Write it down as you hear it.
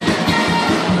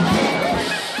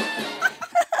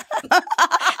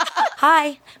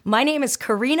Hi, my name is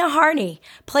Karina Harney,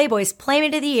 Playboy's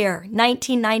Playmate of the Year,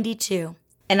 1992.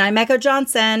 And I'm Echo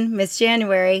Johnson, Miss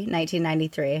January,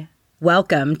 1993.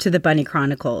 Welcome to the Bunny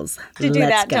Chronicles.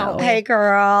 Let's go. Don't we? Hey,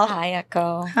 girl. Hi,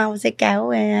 Echo. How's it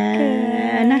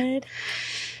going? Good.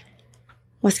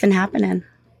 What's been happening?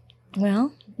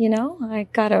 Well, I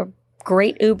got a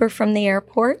great Uber from the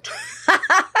airport.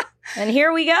 And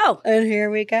here we go. Here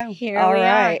we All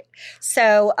right.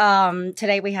 So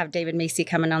today we have David MECEY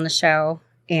coming on the show.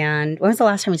 And when was the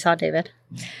last time you saw David?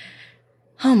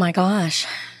 Oh, my gosh.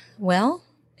 Well,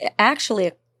 actually,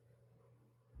 a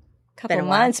couple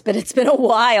months, but it's been a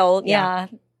while. Yeah.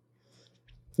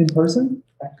 In person?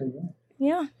 Actually,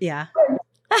 Yeah. Yeah.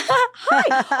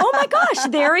 Hi. Oh, my gosh.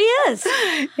 There he is.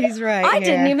 He's right I here.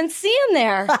 didn't even see him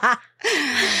there.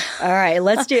 All right,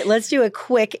 let's do a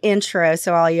quick intro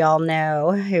so all y'all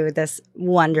know who this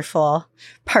wonderful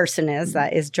person is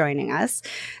that is joining us.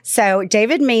 So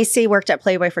David MECEY worked at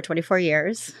Playboy for 24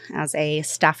 years as a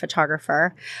staff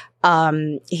photographer.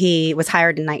 He was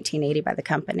hired in 1980 by the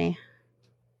company.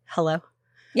 Hello.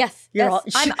 Yes. I'm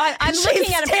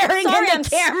looking at him. Staring Sorry, at the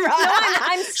camera. No,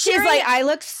 I'm staring. She's like, I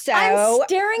look so I'm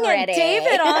staring pretty. at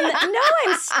David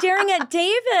I'm staring at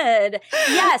David.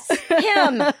 Yes,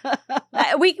 him.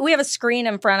 We have a screen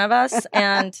in front of us,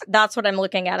 and that's what I'm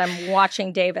looking at. I'm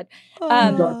watching David.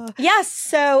 Yes.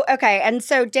 So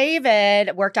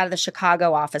David worked out of the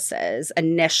Chicago offices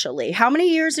initially. How many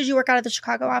years did you work out of the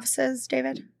Chicago offices,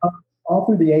 David? all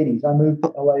through the 80s. I moved to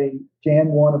LA Jan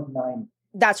 1 of 90.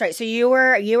 That's right. So you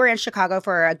were in Chicago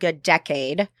for a good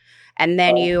decade, and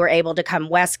then you were able to come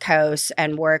West Coast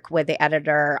and work with the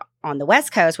editor on the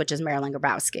West Coast, which is Marilyn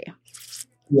Grabowski.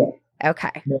 Yeah.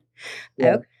 Okay.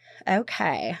 Yeah.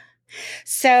 Okay.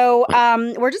 So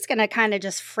we're just going to kind of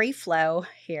just free flow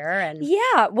here, and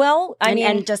yeah. Well, I mean,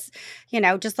 and just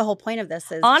just the whole point of this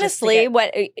is honestly,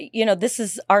 this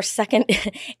is our second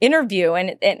interview,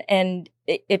 and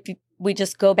if we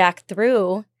just go back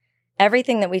through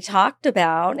everything that we talked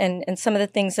about and some of the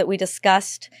things that we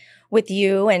discussed with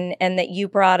you and that you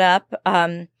brought up.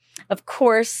 Of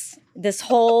course, this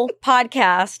whole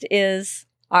podcast is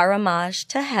our homage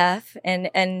to Hef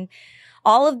and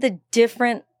all of the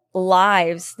different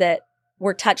lives that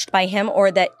were touched by him, or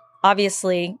that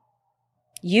obviously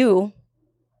you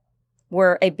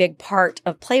were a big part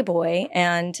of Playboy.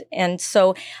 And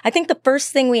so I think the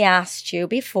first thing we asked you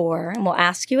before, and we'll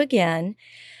ask you again,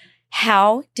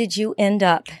 how did you end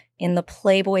up in the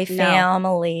Playboy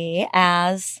family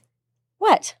as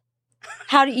what?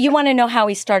 How do you want to know how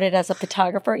he started as a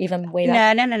photographer, even way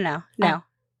back? No.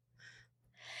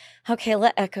 Okay,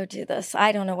 let Echo do this.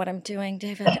 I don't know what I'm doing,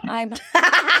 David. I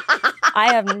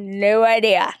have no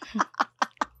idea.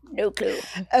 No clue.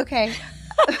 Okay.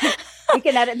 We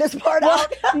can edit this part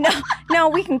out. No,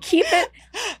 we can keep it.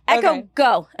 Echo, Okay.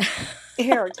 Go.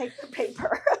 Here, take the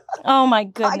paper. Oh my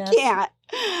goodness. I can't.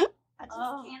 I just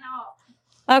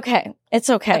cannot. Okay, it's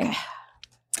okay.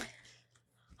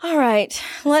 All right,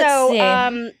 let's see.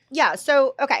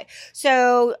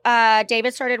 So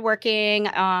David started working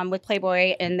with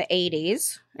Playboy in the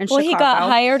 80s in Chicago. He got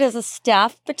hired as a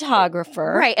staff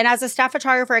photographer. Right, and as a staff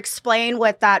photographer, explain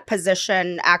what that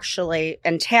position actually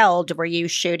entailed. Were you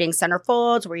shooting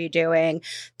centerfolds? Were you doing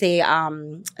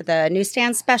the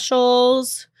newsstand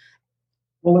specials?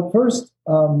 Well, at first,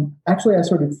 actually, I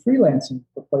started freelancing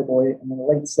for Playboy in the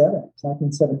late 70s,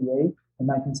 1978 and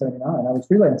 1979. I was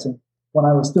freelancing when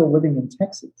I was still living in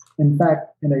Texas. In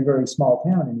fact, in a very small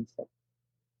town in East Texas.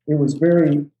 It was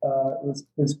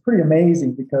it was pretty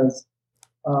amazing because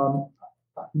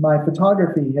my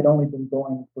photography had only been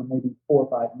going for maybe 4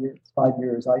 or 5 years. 5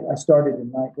 years. I started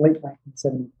in late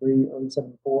 1973, early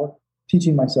 74,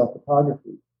 teaching myself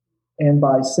photography. And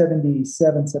by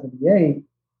 77, 78,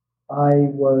 I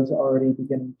was already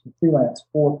beginning to freelance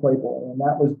for Playboy. And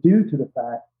that was due to the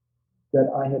fact that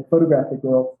I had photographed a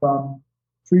girl from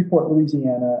Shreveport,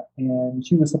 Louisiana, and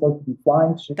she was supposed to be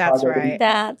flying to Chicago.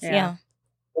 That's right. Yeah.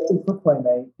 For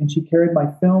Playmate, and she carried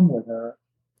my film with her.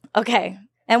 Okay.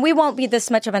 And we won't be this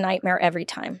much of a nightmare every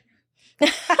time.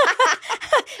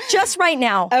 Just right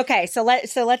now. Okay, so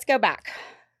let's go back.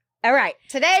 All right,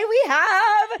 today we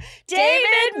have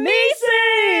David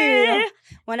MECEY,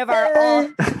 one of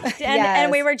our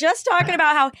and we were just talking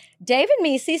about how David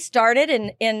MECEY started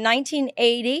in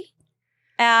 1980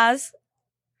 as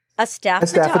a staff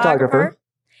photographer.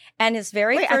 And his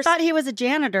first... I thought he was a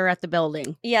janitor at the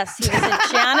building. Yes, he was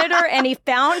a janitor, and he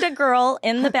found a girl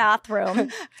in the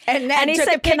bathroom. and he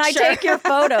said, "Can I take your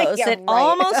photos?" It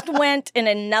almost went in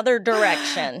another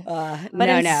direction.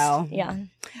 No. Yeah.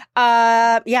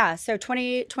 Yeah. So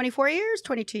 24 years,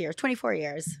 22 years, 24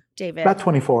 years, David. About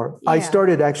 24. Yeah. I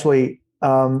started actually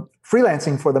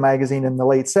freelancing for the magazine in the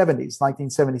late 70s,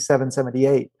 1977,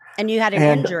 78. And you had an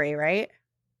injury, right?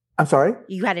 I'm sorry?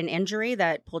 You had an injury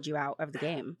that pulled you out of the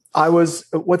game.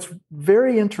 What's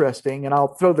very interesting, and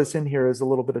I'll throw this in here as a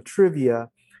little bit of trivia.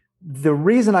 The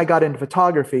reason I got into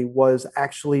photography was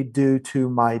actually due to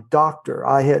my doctor.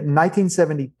 In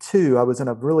 1972, I was in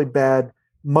a really bad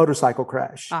motorcycle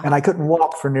crash and I couldn't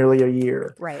walk for nearly a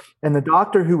year. Right. And the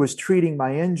doctor who was treating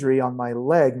my injury on my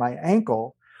leg, my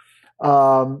ankle,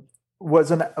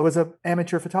 was an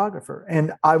amateur photographer,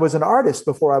 and I was an artist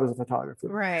before I was a photographer.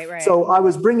 Right. So I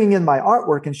was bringing in my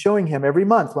artwork and showing him every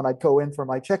month when I'd go in for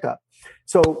my checkup.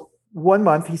 So one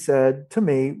month he said to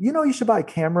me, you should buy a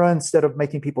camera instead of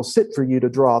making people sit for you to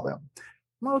draw them.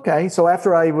 Okay. So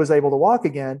after I was able to walk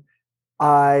again,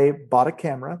 I bought a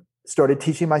camera, started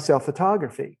teaching myself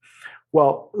photography.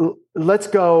 Well, let's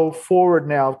go forward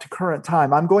now to current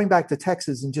time. I'm going back to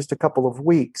Texas in just a couple of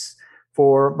weeks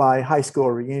for my high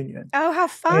school reunion. Oh, how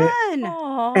fun.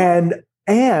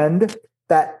 And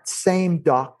that same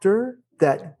doctor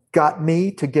that got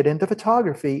me to get into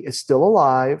photography is still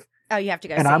alive. Oh, you have to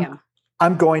go see him.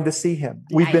 I'm going to see him.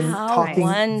 Nice. We've been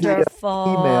talking via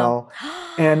email,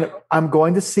 and I'm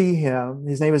going to see him.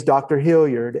 His name is Dr.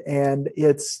 Hilliard, and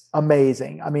it's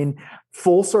amazing. I mean,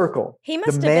 full circle. He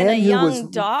must have been a young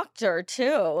doctor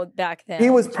too back then. He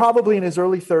was probably in his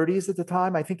early 30s at the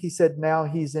time. I think he said now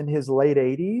he's in his late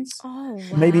 80s,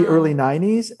 maybe early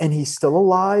 90s, and he's still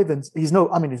alive. And he's not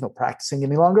practicing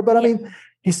any longer, but I mean,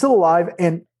 he's still alive.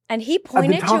 And he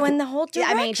pointed you in the whole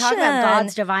direction. I mean, talk about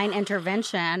God's divine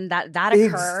intervention that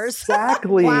occurs.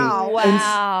 Exactly. Wow.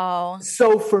 And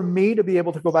so for me to be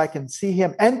able to go back and see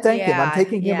him and thank him, I'm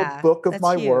taking him a book of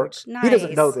my work. Nice. He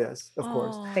doesn't know this, of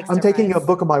course. I'm taking a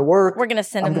book of my work. We're going to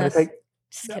send him this.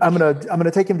 I'm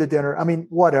gonna take him to dinner. I mean,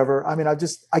 whatever. I mean,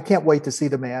 I can't wait to see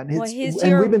the man.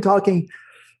 We've been talking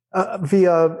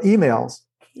via emails.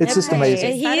 It's just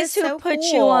amazing. He's who put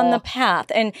you on the path.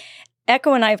 And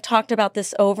Echo and I have talked about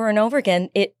this over and over again.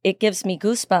 It gives me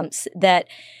goosebumps that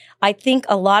I think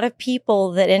a lot of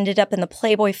people that ended up in the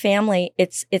Playboy family,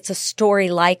 it's a story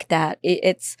like that.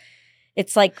 It's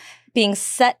like being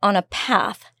set on a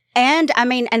path. And I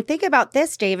mean, and think about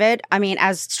this, David. I mean,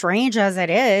 as strange as it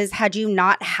is, had you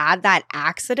not had that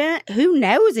accident, who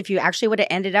knows if you actually would have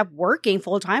ended up working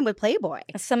full time with Playboy.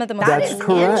 Some of the most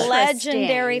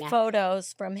legendary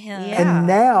photos from him.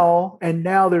 Yeah. And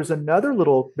now there's another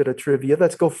little bit of trivia.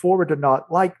 Let's go forward to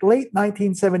late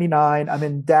 1979. I'm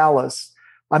in Dallas.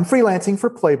 I'm freelancing for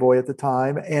Playboy at the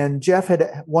time. And Jeff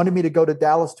had wanted me to go to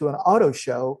Dallas to an auto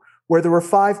show where there were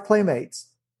 5 playmates,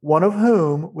 one of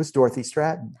whom was Dorothy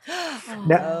Stratton.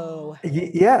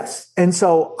 Yes. And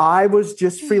so I was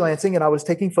just freelancing and I was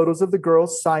taking photos of the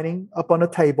girls signing up on a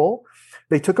table.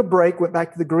 They took a break, went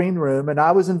back to the green room, and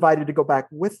I was invited to go back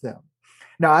with them.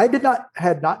 Now, I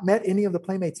had not met any of the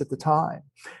playmates at the time.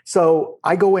 So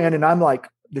I go in and I'm like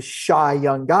the shy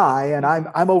young guy, and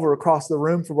I'm over across the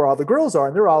room from where all the girls are,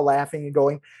 and they're all laughing and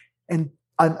going, and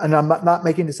I'm not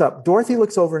making this up. Dorothy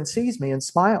looks over and sees me and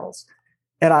smiles.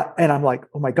 And I'm like,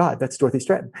 oh my God, that's Dorothy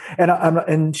Stratton.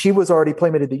 And she was already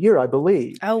Playmate of the Year, I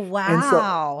believe. Oh,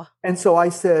 wow. And so I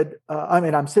said,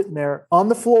 I'm sitting there on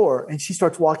the floor and she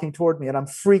starts walking toward me and I'm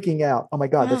freaking out. Oh my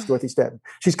God, that's Dorothy Stratton.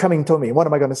 She's coming to me. What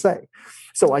am I going to say?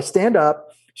 So I stand up,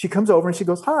 she comes over and she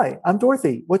goes, hi, I'm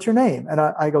Dorothy. What's your name? And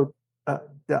I go,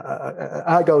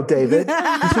 David.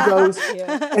 And she goes,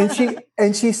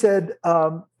 and she said,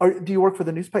 do you work for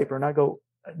the newspaper? And I go,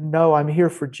 no, I'm here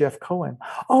for Jeff Cohen.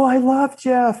 Oh, I love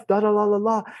Jeff. Da, da, la, la,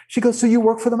 la. She goes, so you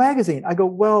work for the magazine? I go,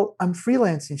 well, I'm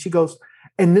freelancing. She goes,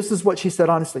 and this is what she said,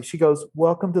 honestly. She goes,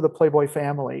 welcome to the Playboy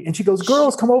family. And she goes,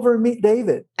 girls, come over and meet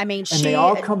David. I mean, and they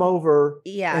all come over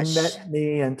and met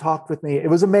me and talked with me. It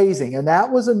was amazing. And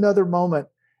that was another moment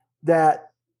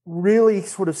that really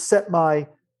sort of set my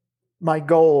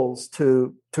goals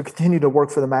to continue to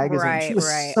work for the magazine. Right, she was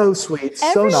so sweet,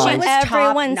 so nice.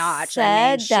 Everyone top-notch.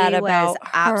 said that about her.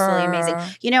 Absolutely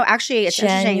amazing. You know, actually, it's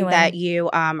interesting that you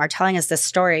are telling us this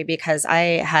story because I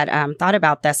had thought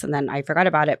about this and then I forgot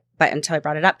about it, but until I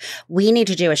brought it up, we need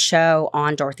to do a show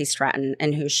on Dorothy Stratton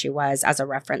and who she was as a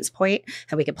reference point,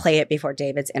 and we could play it before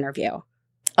David's interview.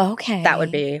 Okay. That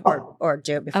would be, or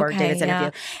do it before David's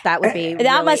interview. That would be That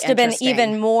really must have been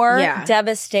even more Yeah.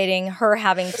 devastating, her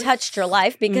having touched your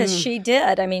life, because she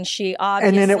did. I mean, she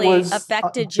And then it obviously was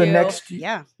affected the you. next,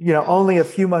 only a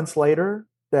few months later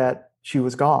that she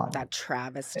was gone. That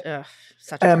travesty. Ugh,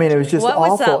 such I mean, it was just what awful.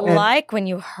 was that And like when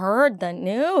you heard the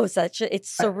news?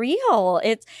 It's surreal.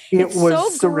 It's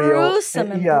was so surreal.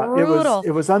 gruesome and brutal.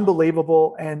 It was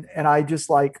unbelievable. And I just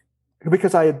like,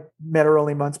 because I had met her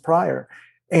only months prior,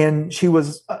 and she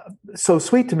was so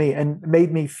sweet to me and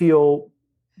made me feel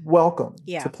welcome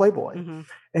to Playboy. Mm-hmm.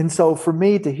 And so for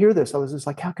me to hear this, I was just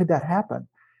like, how could that happen?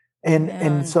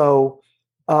 And so,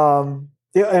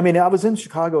 I mean, I was in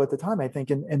Chicago at the time, I think,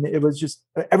 and it was just,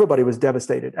 everybody was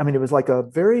devastated. I mean, it was like a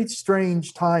very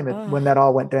strange time when that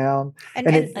all went down,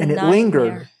 and it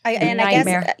lingered. I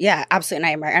guess, yeah, absolutely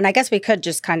nightmare. And I guess we could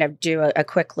just kind of do a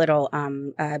quick little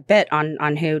bit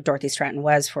on who Dorothy Stratton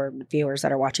was for viewers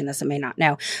that are watching this and may not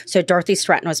know. So Dorothy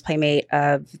Stratton was Playmate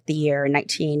of the Year in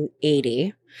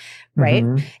 1980, right?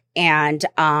 Mm-hmm.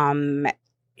 And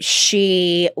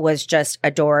she was just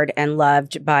adored and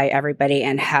loved by everybody,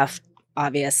 and Hef,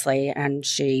 obviously, and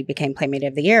she became Playmate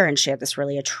of the Year, and she had this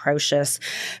really atrocious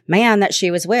man that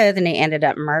she was with, and he ended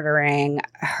up murdering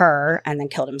her and then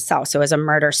killed himself. So it was a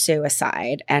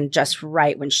murder-suicide, and just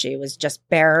right when she was just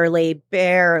barely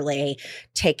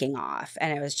taking off,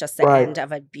 and it was just the end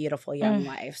of a beautiful young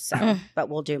life. So, but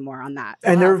we'll do more on that.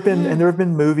 And there have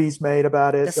been movies made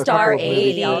about it. The Star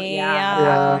 80,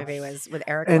 the movie was with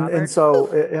Eric and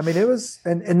so I mean, it was,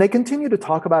 and they continue to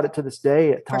talk about it to this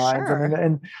day at times. Sure.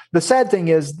 And the sad thing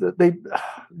is that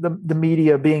the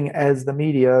media, being as the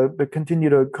media, but continue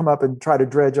to come up and try to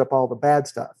dredge up all the bad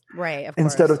stuff, right?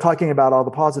 Instead of talking about all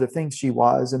the positive things she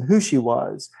was and who she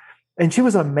was. And she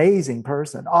was an amazing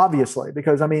person, obviously,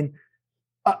 because I mean,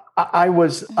 I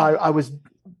was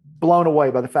blown away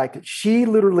by the fact that she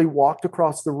literally walked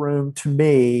across the room to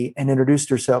me and introduced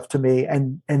herself to me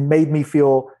and made me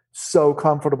feel so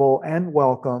comfortable and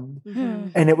welcomed. Mm-hmm.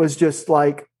 And it was just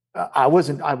like, I would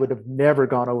have never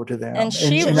gone over to them. And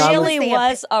she really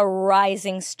was a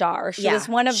rising star. She was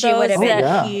one of those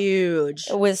that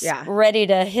huge was ready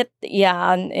to hit,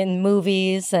 in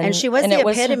movies. And she was the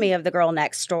epitome of the girl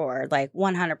next door, like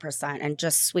 100%, and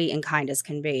just sweet and kind as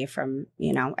can be from,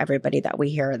 everybody that we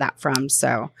hear that from.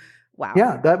 So, wow.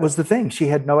 Yeah, that was the thing. She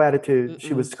had no attitude. Mm-mm.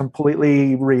 She was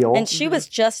completely real. And she was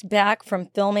just back from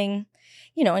filming,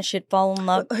 and she'd fallen in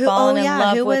love. Who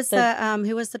was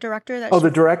the director?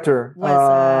 The director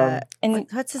was. And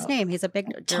what's his name? He's a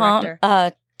big director.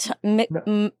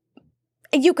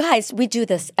 You guys, we do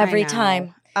this every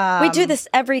time. We do this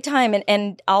every time,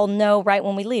 and I'll know right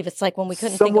when we leave. It's like when we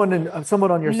couldn't someone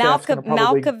on your staff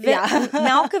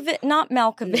Malkovich, not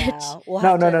Malkovich.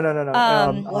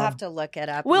 No. We'll have to look it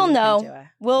up. We'll know.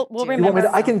 We'll remember.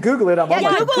 I can Google it.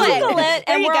 Google it,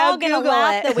 and we're all going to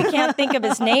laugh that we can't think of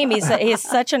his name. He's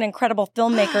such an incredible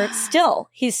filmmaker.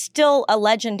 He's still a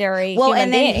legendary human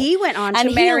and being. Then he went on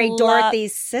to marry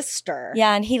Dorothy's sister.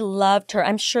 Yeah, and he loved her.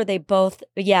 I'm sure they both.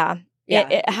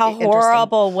 How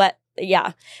horrible. What.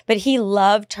 Yeah, but he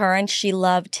loved her and she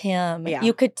loved him. Yeah.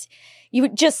 You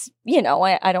would just,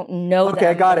 I don't know. Okay,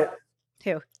 I got it.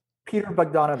 Who? Peter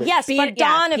Bogdanovich. Yes,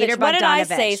 Bogdanovich. Peter what did I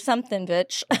say? Something,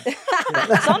 bitch.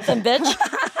 Something, bitch.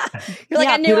 You're like,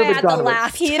 I knew I had the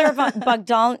last. Peter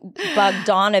Bogdanovich.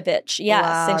 Yes,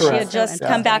 wow. And she had just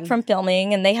come back from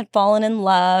filming, and they had fallen in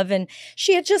love, and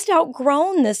she had just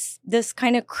outgrown this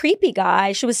kind of creepy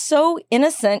guy. She was so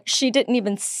innocent, she didn't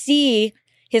even see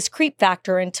his creep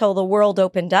factor until the world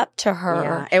opened up to her.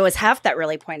 Yeah. It was Hef that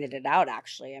really pointed it out,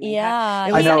 actually. I mean,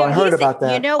 I know. I heard about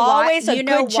that. You know why? Always a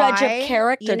good judge of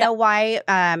character. You know why?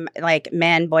 Like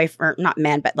not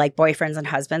men, but like boyfriends and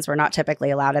husbands were not typically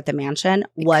allowed at the mansion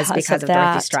because of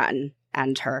Dorothy Stratton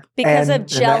and her. Because of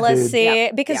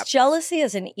jealousy. Because jealousy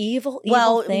is an evil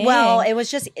thing. Well, it was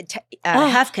just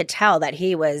Hef could tell that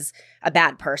he was a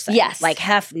bad person. Yes. Like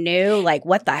Hef knew, like,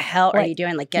 what the hell are you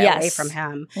doing? Like, get away from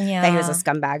him. Yeah. That he was a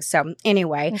scumbag. So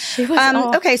anyway.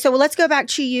 Okay, so let's go back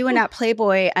to you and at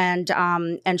Playboy and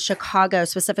Chicago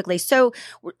specifically. So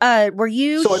were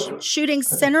you shooting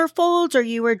centerfolds, or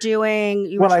you were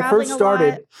traveling When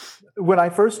I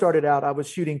first started out, I was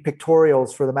shooting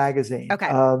pictorials for the magazine. Okay.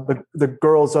 The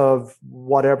girls of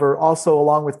whatever. Also,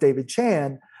 along with David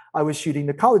Chan, I was shooting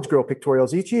the college girl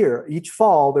pictorials each year. Each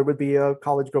fall, there would be a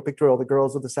college girl pictorial. The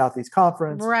girls of the Southeast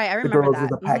Conference. Right, I remember the girls that. of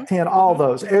the Pac-10, all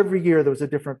those. Every year, there was a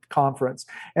different conference.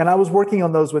 And I was working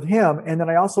on those with him. And then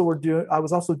I was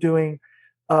also doing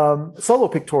solo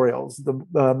pictorials.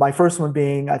 My first one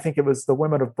being, I think it was the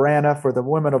women of Braniff or the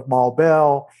women of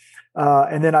Malbell.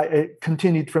 And then it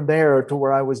continued from there to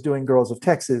where I was doing Girls of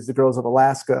Texas, the Girls of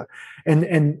Alaska,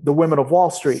 and the Women of Wall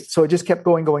Street. So it just kept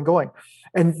going.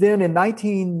 And then in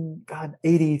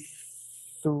 1983,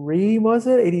 '83, was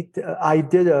it? I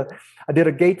did a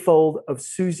gatefold of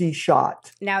Susie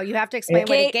Schott. Now you have to explain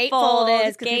what a gatefold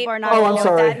is, because people are not Oh, going I'm to know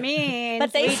sorry. what that means.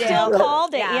 But they We still do.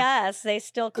 called it. Yeah. Yes, they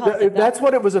still called it. That's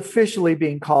what it was officially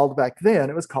being called back then.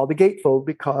 It was called a gatefold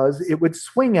because it would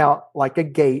swing out like a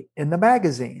gate in the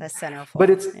magazine. The centerfold. But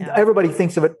everybody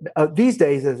thinks of it these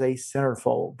days as a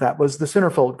centerfold. That was the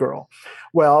centerfold girl.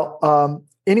 Well,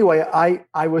 anyway, I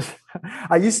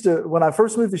used to, when I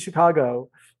first moved to Chicago,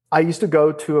 I used to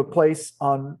go to a place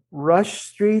on Rush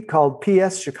Street called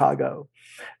PS Chicago.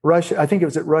 Rush, I think it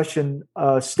was at Rush and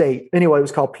State. Anyway, it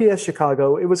was called PS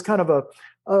Chicago. It was kind of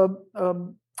a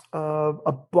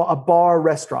bar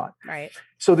restaurant. Right.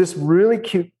 So this really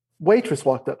cute waitress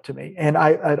walked up to me, and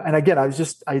I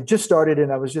just started,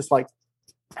 and I was just like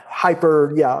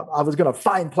hyper. Yeah, I was going to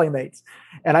find Playmates,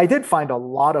 and I did find a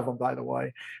lot of them, by the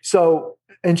way. So,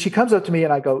 and she comes up to me,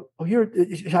 and I go, "Oh, here."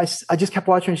 I just kept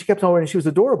watching, and she kept on, and she was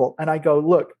adorable. And I go,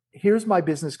 "Look, here's my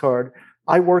business card.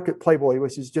 I work at Playboy,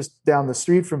 which is just down the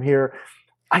street from here.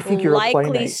 I think you're a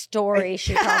Playmate." Likely story,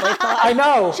 she probably thought. I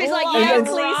know. She's like,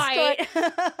 Likely right.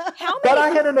 But I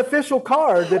had an official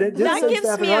card that it did That say gives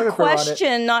staff me a photographer on it.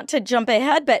 question, not to jump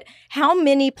ahead, but how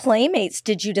many Playmates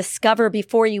did you discover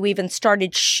before you even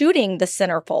started shooting the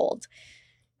centerfold?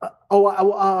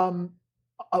 One,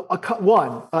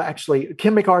 actually,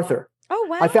 Kim MacArthur. Oh,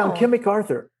 wow. I found Kim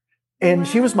MacArthur. And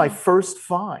she was my first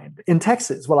find in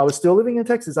Texas. While I was still living in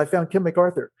Texas, I found Kim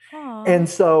MacArthur. Aww. And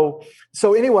so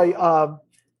anyway,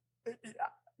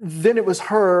 then it was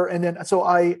her. And then, so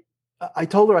I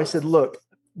told her, I said, "Look,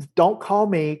 don't call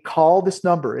me, call this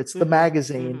number. It's the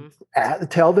magazine.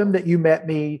 Tell them that you met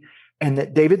me and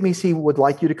that David MECEY would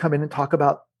like you to come in and talk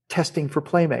about testing for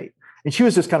Playmate." And she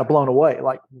was just kind of blown away,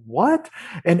 like, "What?"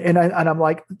 And I'm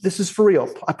like, "This is for real.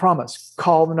 I promise.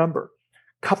 Call the number."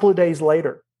 A couple of days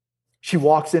later, she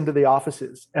walks into the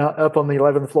offices up on the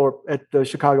 11th floor at the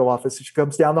Chicago office. She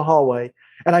comes down the hallway,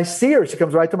 and I see her. She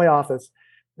comes right to my office,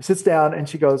 sits down, and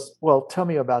she goes, "Well, tell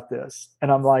me about this."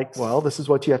 And I'm like, "Well, this is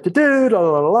what you have to do, la,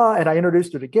 la, la, la." And I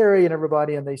introduced her to Gary and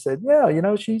everybody, and they said,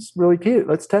 "Yeah, she's really cute.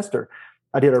 Let's test her."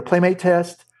 I did her Playmate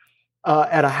test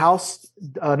at a house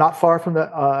not far from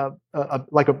the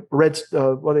like a red,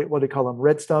 what do they call them?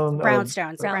 Redstone?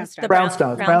 Brownstones.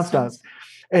 Brownstones.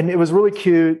 And it was really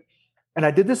cute. And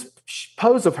I did this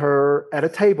pose of her at a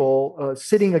table,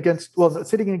 sitting against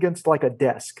like a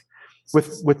desk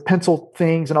with pencil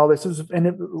things and all this.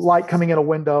 Light coming in a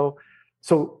window.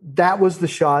 So that was the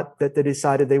shot that they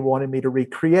decided they wanted me to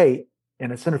recreate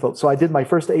in a centerfold. So I did my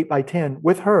first 8x10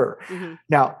 with her. Mm-hmm.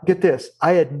 Now, get this.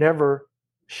 I had never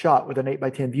shot with an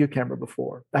 8x10 view camera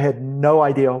before. I had no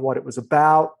idea what it was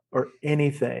about or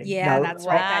anything. Yeah, now, that's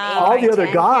right. That all the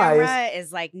other guys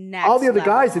is like next all the other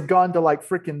level. Guys had gone to like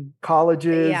freaking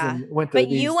colleges and went to But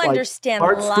these, you like, understand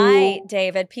art light, school.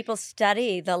 David. People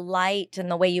study the light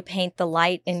and the way you paint the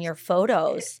light in your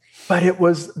photos. But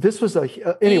this was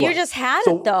anyway. You just had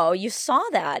it though. You saw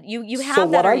that. You have so that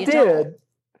what or I you did. don't.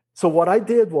 So what I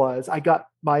did was I got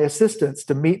my assistants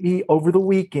to meet me over the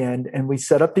weekend, and we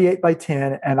set up the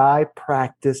 8x10, and I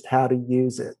practiced how to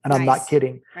use it. And I'm not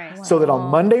kidding. Right. Wow. So that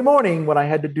on Monday morning, when I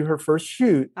had to do her first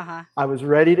shoot, I was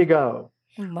ready to go.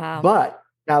 Wow. But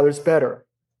now there's better.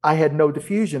 I had no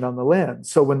diffusion on the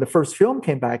lens. So when the first film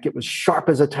came back, it was sharp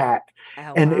as a tack.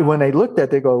 Oh, and when they looked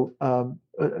at it,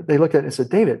 they looked at it and said,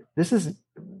 "David, this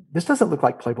doesn't look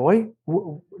like Playboy.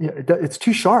 It's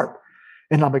too sharp."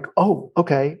 And I'm like, "Oh,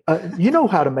 okay. You know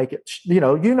how to make it. You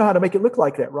know how to make it look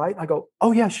like that, right?" I go,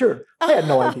 "Oh yeah, sure." I had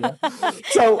no idea.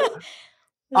 So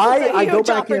I go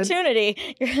back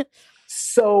opportunity.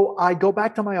 So I go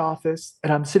back to my office,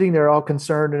 and I'm sitting there all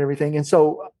concerned and everything. And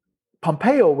so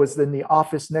Pompeo was in the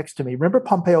office next to me. Remember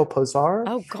Pompeo Posar?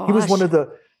 Oh gosh, he was one of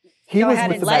the. He was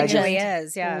with the magazine. He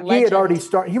is, yeah. He had already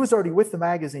started. He was already with the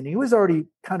magazine. He was already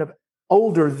kind of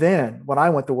older then when I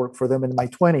went to work for them in my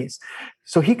 20s.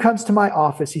 So he comes to my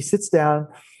office, he sits down,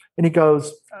 and he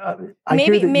goes,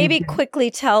 maybe quickly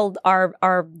tell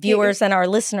our viewers and our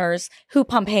listeners who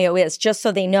Pompeo is, just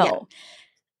so they know. Yeah.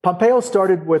 Pompeo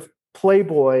started with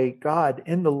Playboy,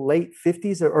 in the late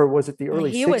 50s, or was it the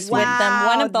early 60s? He was with them,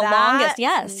 one of the longest.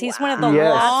 Yes, he's one of the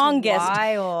longest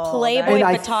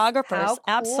Playboy photographers. Cool.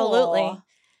 Absolutely.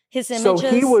 His images. So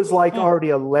he was like already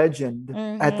a legend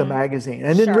at the magazine.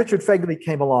 And then Richard Fegley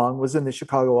came along, was in the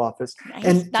Chicago office.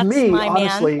 And to me,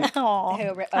 honestly,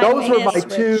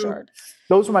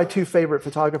 those were my two favorite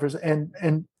photographers,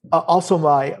 and also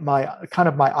my kind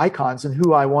of my icons, and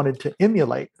who I wanted to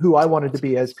emulate, who I wanted to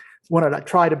be wanted to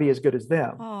try to be as good as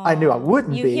them. Aww. I knew I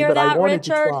wouldn't be, but I wanted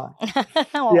Richard? to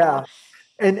try. Yeah.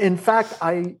 And in fact,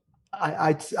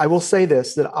 I will say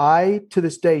this, that I, to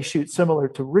this day, shoot similar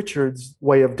to Richard's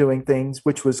way of doing things,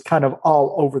 which was kind of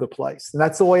all over the place. And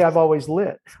that's the way I've always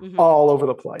lit, all over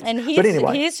the place. And but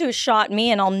anyway. he's who shot me,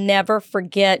 and I'll never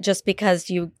forget, just because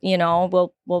you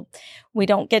know, we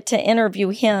don't get to interview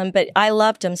him, but I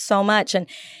loved him so much. And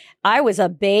I was a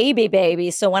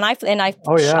baby. So when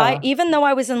even though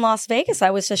I was in Las Vegas, I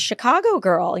was a Chicago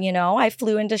girl, you know, I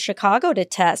flew into Chicago to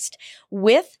test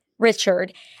with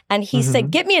Richard, and he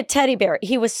said, "Get me a teddy bear."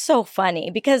 He was so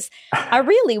funny because I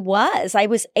really was. I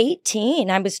was 18.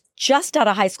 I was just out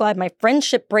of high school. I had my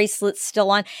friendship bracelets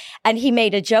still on, and he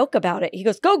made a joke about it. He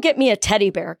goes, "Go get me a teddy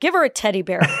bear. Give her a teddy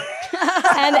bear."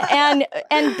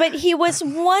 But he was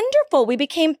wonderful. We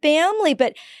became family.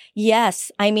 But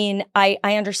yes, I mean, I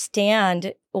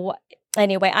understand what.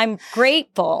 Anyway, I'm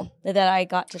grateful that I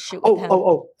got to shoot with him.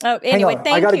 Anyway,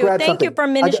 thank you. Thank you for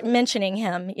mentioning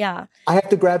him. Yeah. I have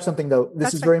to grab something, though.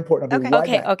 This is very important.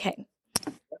 Okay.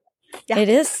 Yeah. It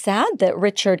is sad that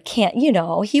Richard can't, you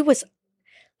know, he was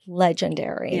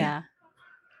legendary. Yeah.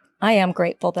 I am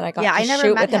grateful that I got to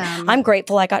shoot with him. I'm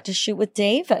grateful I got to shoot with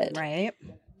David. Right.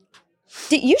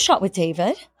 You shot with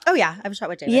David? Oh, yeah. I've shot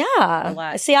with David. Yeah. A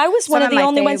lot. See, I was one of the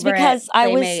only ones because I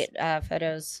was. Playmate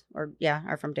photos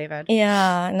are from David.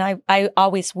 Yeah. And I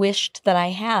always wished that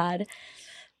I had.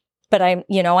 But I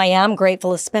am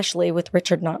grateful, especially with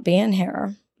Richard not being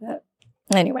here. But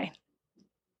anyway.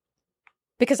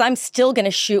 Because I'm still going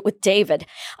to shoot with David.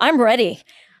 I'm ready.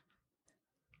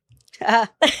 I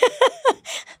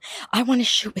want to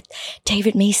shoot with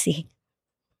David MECEY.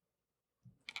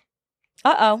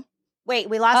 Uh-oh. Wait,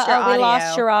 we lost your audio. We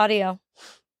lost your audio.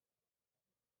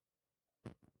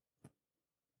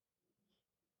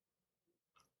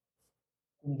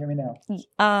 Can you hear me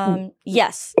now?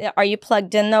 Yes. Are you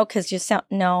plugged in, though? Because you sound...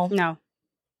 No.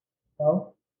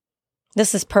 No?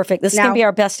 This is perfect. This is going to be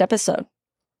our best episode.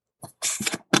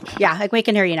 Yeah, we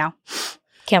can hear you now.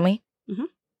 Can we? Mm-hmm.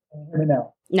 Can you hear me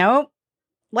now? Nope.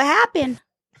 What happened?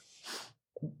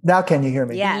 Now can you hear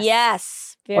me?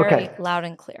 Yes. Very loud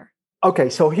and clear.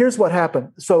 Okay, so here's what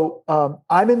happened. So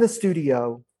I'm in the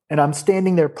studio and I'm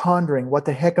standing there pondering, what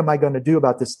the heck am I going to do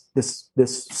about this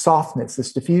softness,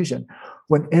 this diffusion?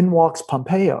 When in walks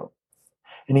Pompeo,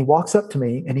 and he walks up to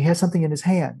me and he has something in his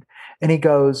hand, and he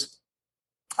goes,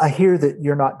 "I hear that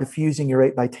you're not diffusing your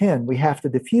 8x10. We have to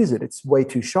diffuse it. It's way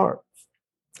too sharp."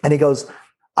 And he goes,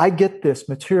 "I get this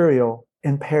material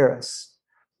in Paris,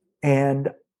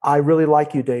 and I really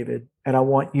like you, David, and I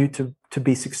want you to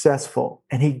be successful."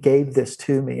 And he gave this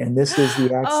to me, and this is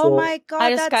the actual. Oh my God!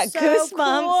 I just got goosebumps.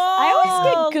 Cool. I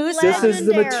always get goosebumps. This is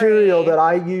the material that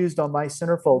I used on my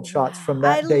centerfold shots from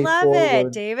that day forward. I love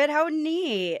it, David. How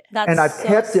neat! And I've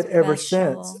kept it ever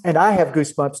since. And I have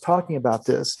goosebumps talking about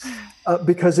this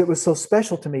because it was so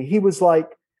special to me. He was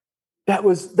like, that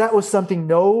was something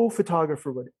no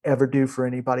photographer would ever do for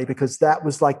anybody, because that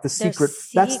was like the secret.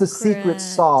 That's the secret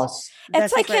sauce.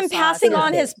 It's like him passing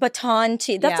on his baton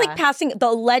to you. That's like passing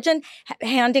the legend,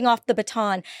 handing off the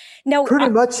baton. Now, pretty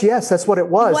much, yes, that's what it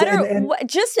was.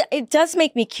 It does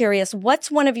make me curious. What's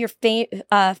one of your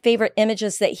favorite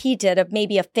images that he did of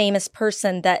maybe a famous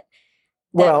person that?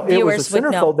 Well, it was a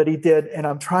centerfold that he did, and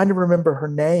I'm trying to remember her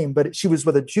name, but she was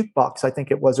with a jukebox, I think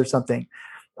it was, or something.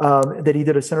 That he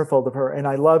did a centerfold of her, and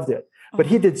I loved it. But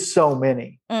he did so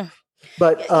many.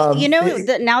 But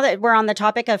now that we're on the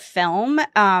topic of film,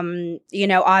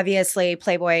 obviously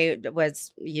Playboy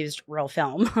used real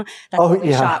film. That's what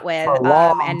we shot with,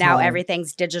 and now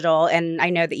everything's digital. And I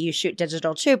know that you shoot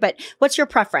digital too. But what's your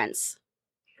preference?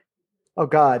 Oh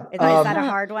God, is that a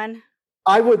hard one?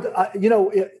 I would,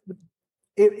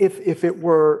 if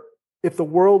the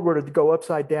world were to go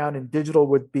upside down and digital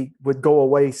would go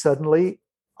away suddenly,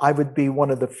 I would be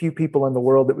one of the few people in the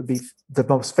world that would be one of the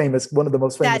most famous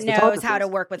that knows how to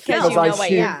work with film. Because you know what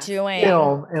you're doing.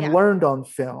 Film and learned on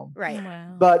film. Right.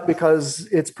 Wow. But because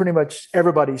it's pretty much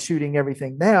everybody shooting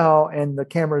everything now, and the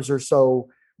cameras are so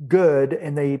good,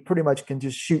 and they pretty much can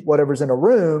just shoot whatever's in a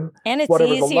room. And it's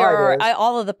easier.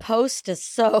 All of the post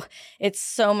is it's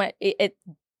so much.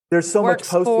 There's so much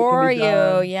post for that can be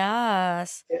done. You.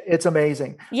 Yes. It's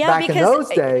amazing. Yeah, back in those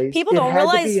days, people don't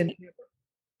realize.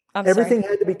 Everything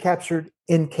had to be captured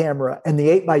in camera, and the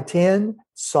 8x10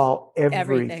 saw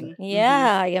everything.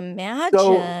 Yeah, I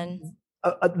imagine.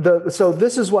 So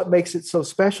this is what makes it so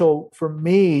special for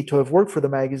me to have worked for the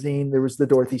magazine. There was the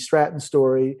Dorothy Stratton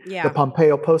story, the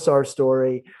Pompeo Posar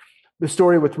story, the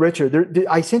story with Richard.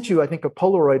 I sent you, I think, a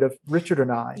Polaroid of Richard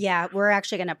and I. Yeah, we're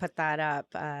actually going to put that up.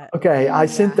 I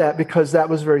sent that because that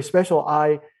was very special.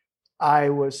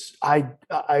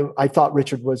 I thought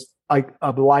Richard was like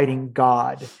a lighting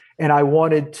god, and I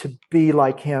wanted to be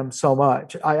like him so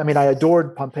much. I mean, I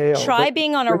adored Pompeo. Try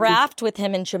being on a Richard, raft with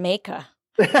him in Jamaica.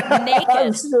 Naked.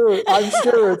 I'm sure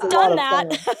it's a Done lot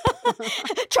that. of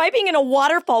fun. Try being in a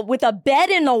waterfall with a bed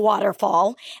in the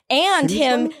waterfall and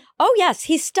Seriously? him. Oh yes,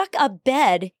 he stuck a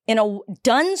bed in a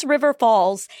Dunn's River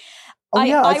Falls. Oh,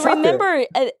 yeah, I shot there. remember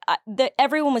that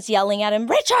everyone was yelling at him,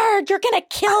 Richard, you're going to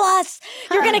kill us.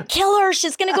 You're going to kill her.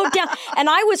 She's going to go down. And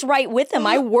I was right with him.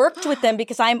 I worked with them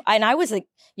because I was like,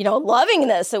 loving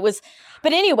this.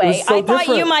 But anyway, so I thought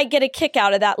you different. might get a kick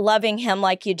out of that, loving him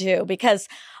like you do, because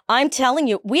I'm telling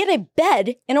you, we had a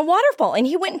bed in a waterfall, and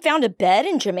he went and found a bed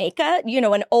in Jamaica,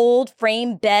 an old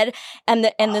frame bed, and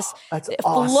this That's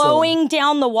awesome. flowing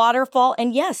down the waterfall.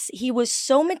 And yes, he was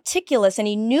so meticulous, and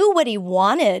he knew what he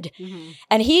wanted,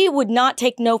 and he would not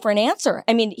take no for an answer.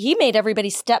 I mean, he made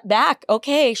everybody step back.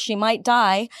 Okay, she might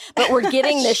die, but we're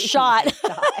getting this shot.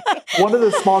 One of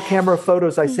the small camera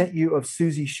photos I sent you of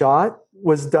Susie shot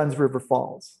was Dunn's River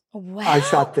Falls. Wow. I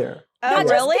shot there. Oh, That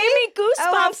just really? gave me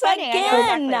how goosebumps funny. I know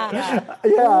again.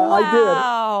 exactly. Yeah, I did.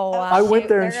 Wow. I went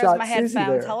there and goes shot my Susie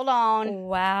headphones. there. Hold on.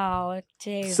 Wow,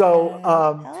 David. So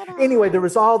anyway, there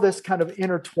was all this kind of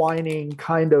intertwining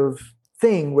kind of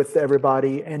thing with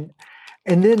everybody, and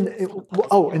then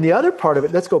and the other part of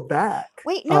it. Let's go back.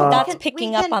 Wait, no, that's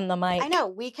picking up on the mic. I know.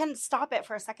 We can stop it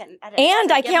for a second and edit. And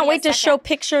So I give can't me a wait to show second.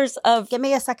 pictures of Give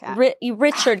me a second.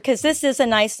 Richard, because this is a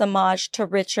nice homage to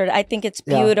Richard. I think it's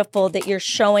beautiful that you're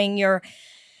showing your,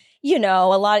 a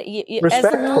lot.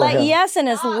 Respect for him. Yes, and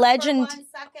as Stop for legend. 1 second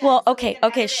Well, so we okay, can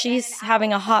edit it she's in and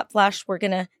having a out. hot flash. We're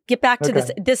gonna get back to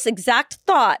Okay. this exact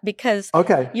thought, because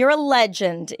Okay. you're a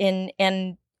legend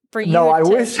and for you. No, I to-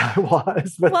 wish I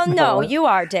was. But Well, no, you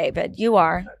are, David. You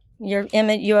are. Your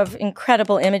image. You have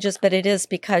incredible images, but it is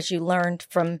because you learned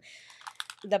from.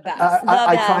 The best.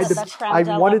 I tried The to. creme I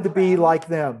de la wanted to be creme. like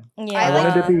them. Yeah. I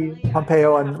wanted to be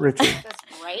Pompeo and Richard.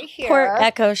 This right here. Poor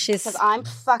Echo. She's. Because I'm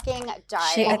fucking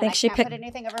dying. I think she can't picked- put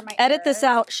anything over my Edit this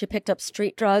out. She picked up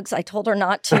street drugs. I told her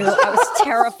not to. I was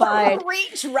terrified.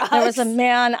 Street drugs. There was a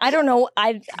man. I don't know.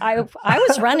 I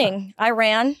was running. I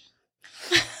ran.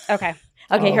 Okay.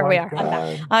 Okay, Oh here we my are.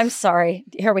 God. I'm sorry.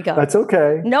 Here we go. That's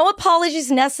okay. No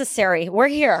apologies necessary. We're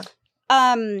here.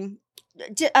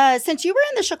 Since you were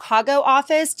in the Chicago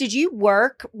office, did you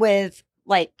work with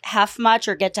like Hef much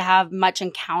or get to have much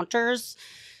encounters?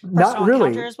 Not personal really.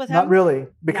 encounters with Not him? really,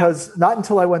 because not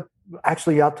until I went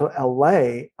actually out to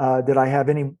LA did I have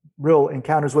any real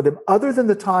encounters with him, other than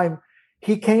the time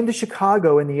he came to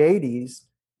Chicago in the 80s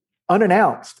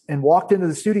unannounced and walked into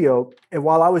the studio, and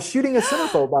while I was shooting a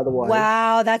centerfold, by the way.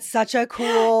 Wow, that's such a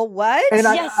cool what? And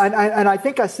Yes. I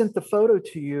think I sent the photo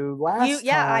to you last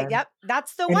time. Yep,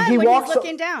 that's the And one he when he's walks-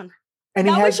 looking down. And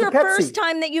he That had was the your Pepsi. first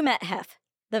time that you met Hef.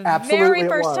 The Absolutely very it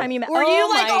first was. time you met. Were you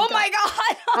like, oh God. my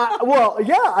God? Well,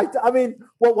 yeah. I mean,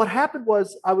 what happened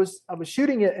was I was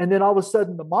shooting it, and then all of a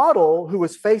sudden the model, who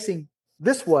was facing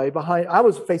this way behind, I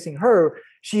was facing her.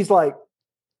 She's like,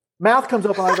 mouth comes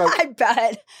up, and I go, I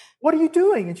bet. "What are you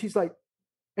doing?" And she's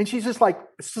just like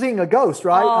seeing a ghost,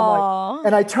 right? I'm Aw. like,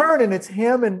 and I turn, and it's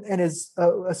him and his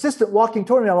assistant walking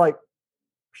toward me. I'm like,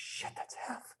 shit, that's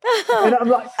Hef. And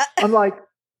I'm like,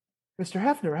 Mr.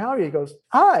 Hefner, how are you? He goes,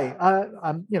 hi,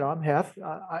 I'm Hef.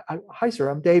 Hi, sir,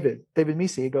 I'm David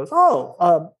MECEY. He goes,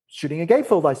 shooting a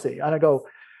gatefold, I see. And I go,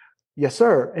 yes,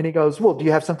 sir. And he goes, well, do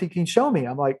you have something you can show me?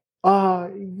 I'm like,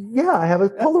 yeah, I have a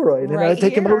Polaroid. And I Right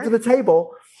take him over here. to the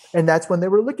table. And that's when they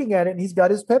were looking at it. And he's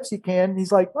got his Pepsi can. And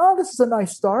he's like, oh, this is a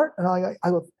nice start. And I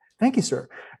go, thank you, sir.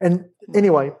 And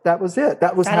anyway, that was it.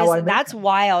 That was how I met That's him.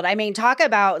 wild. I mean, talk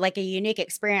about like a unique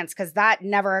experience, because that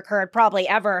never occurred probably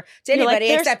ever to You're like, anybody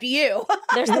there's- except you.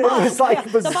 There's the It boss. was like Yeah,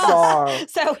 the boss. bizarre.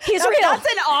 So He's real. That's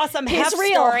an awesome He's Hef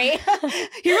real. story.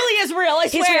 He really is real. I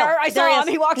He's swear. real. I There he saw is.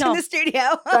 him. He walked No. in the studio.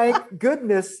 Thank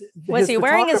goodness. Was he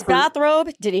wearing his photographer- bathrobe?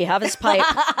 Did he have his pipe?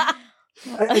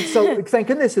 And so thank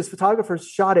goodness his photographers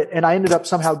shot it, and I ended up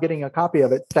somehow getting a copy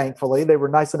of it. Thankfully, they were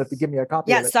nice enough to give me a copy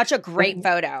Yeah, of it. such a great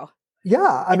photo.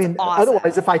 Yeah, I mean, awesome.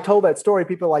 otherwise, if I told that story,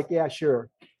 people are like, yeah,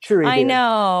 sure he I did.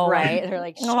 know. Right. They're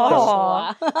like,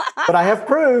 Aw. But I have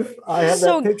proof. I have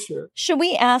So- that picture. Should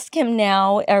we ask him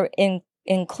now or in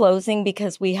closing,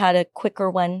 because we had a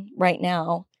quicker one right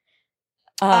now?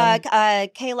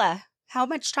 Kayla, how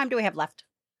much time do we have left?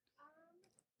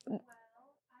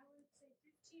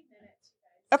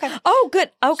 Okay. Oh,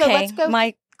 good. Okay. let's go-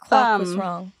 My clock was um,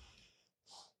 wrong.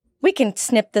 We can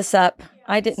snip this up.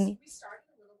 I didn't.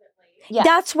 Yeah.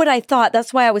 That's what I thought.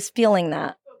 That's why I was feeling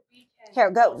that. Here,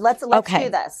 go. Let's Okay. do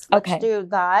this. Let's Okay. do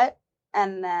that.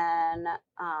 And then,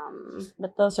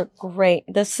 but those are great.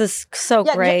 This is so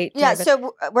great. Yeah. David.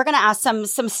 So we're going to ask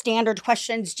some standard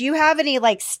questions. Do you have any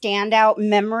like standout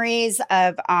memories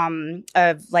of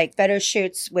like photo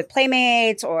shoots with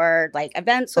Playmates or like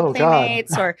events with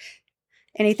Playmates or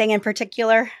anything in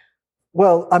particular?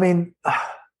 Well, I mean,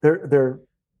 there,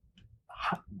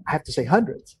 I have to say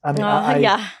hundreds. I mean,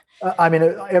 I mean,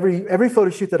 every photo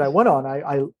shoot that I went on,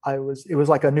 it was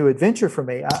like a new adventure for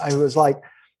me. I was like,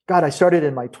 God, I started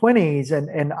in my 20s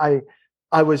and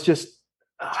I was just,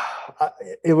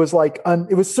 it was like,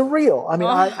 it was surreal. I mean,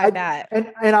 I bet.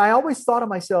 And I always thought of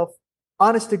myself,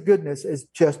 honest to goodness, as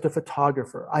just a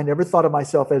photographer. I never thought of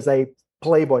myself as a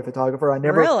Playboy photographer. I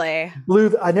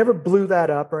never blew that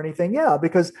up or anything. Yeah.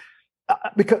 Because,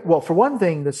 well, for one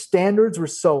thing, the standards were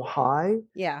so high.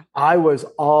 Yeah. I was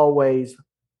always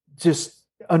just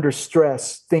under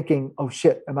stress thinking, oh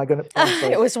shit, am I going to,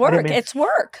 it was work. It's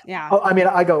work. Yeah. Oh, I mean,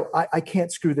 I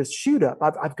can't screw this shoot up.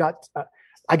 I've got,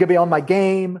 I could be on my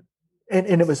game.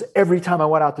 And it was every time I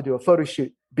went out to do a photo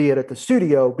shoot, be it at the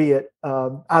studio, be it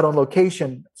out on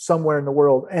location somewhere in the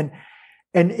world. And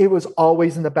it was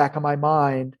always in the back of my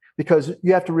mind, because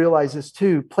you have to realize this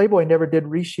too. Playboy never did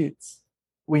reshoots.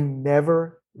 We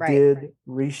never did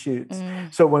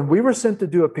reshoots. So when we were sent to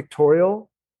do a pictorial,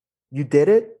 you did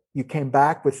it. You came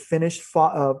back with finished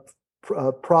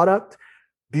product,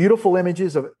 beautiful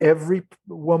images of every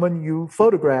woman you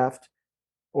photographed,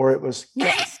 or it was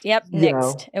next. Yep,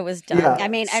 next. It was done. Yeah. I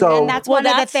mean, and that's one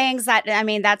of the things that, I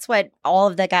mean, that's what all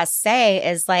of the guests say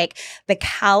is like the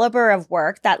caliber of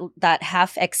work that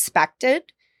Hef expected.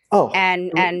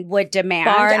 And would demand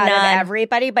out of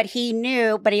everybody. But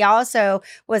he also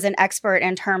was an expert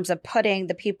in terms of putting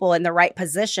the people in the right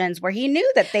positions where he knew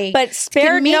that they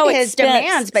spared meet no his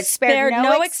demands, but spared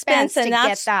no expense to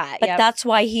get that. But that's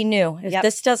why he knew if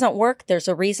this doesn't work, there's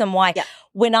a reason why. Yep.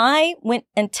 When I went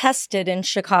and tested in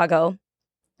Chicago,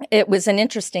 it was an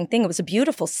interesting thing. It was a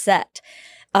beautiful set.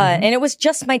 And it was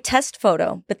just my test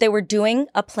photo, but they were doing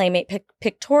a Playmate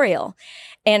pictorial.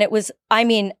 And it was, I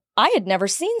mean, I had never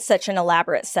seen such an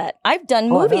elaborate set. I've done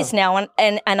movies now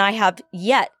and I have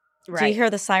yet. Do you hear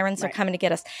the sirens are coming to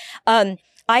get us? I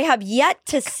have yet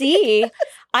to see,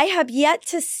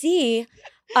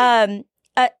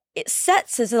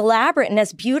 sets as elaborate and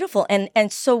as beautiful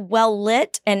and so well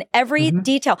lit and every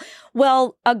detail.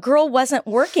 Well, a girl wasn't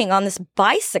working on this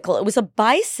bicycle. It was a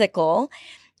bicycle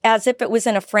as if it was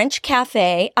in a French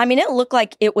cafe. I mean, it looked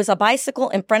like it was a bicycle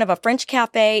in front of a French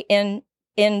cafe in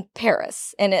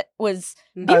Paris, and it was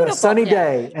beautiful. A sunny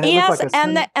day.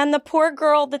 And and the poor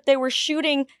girl that they were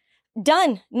shooting,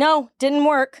 didn't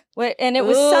work. And it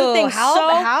was something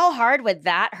how hard would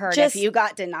that hurt if you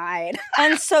got denied?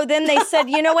 And so then they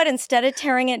said, you know what, instead of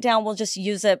tearing it down, we'll just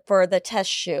use it for the test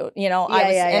shoot. You know,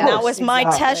 that was my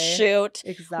test shoot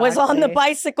was on the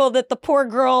bicycle that the poor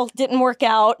girl didn't work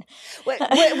out.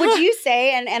 Would you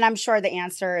say, and I'm sure the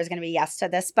answer is going to be yes to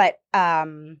this, but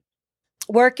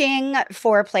working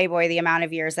for Playboy the amount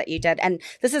of years that you did, and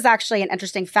this is actually an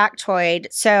interesting factoid.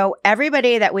 So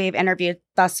everybody that we've interviewed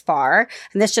thus far,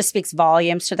 and this just speaks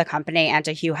volumes to the company and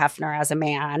to Hugh Hefner as a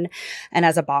man and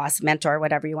as a boss, mentor,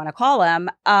 whatever you want to call him,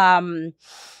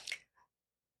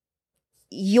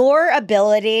 your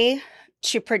ability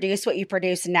to produce what you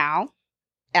produce now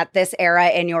at this era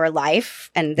in your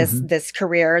life and this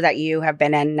career that you have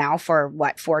been in now for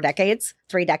 3 decades?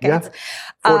 Yeah,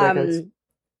 4 decades.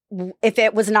 If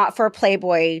it was not for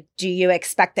Playboy, do you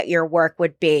expect that your work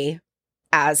would be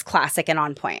as classic and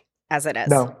on point as it is?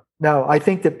 No. I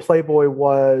think that Playboy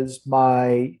was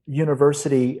my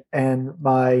university and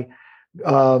my,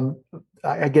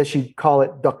 I guess you'd call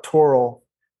it doctoral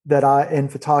in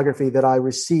photography that I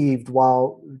received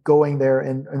while going there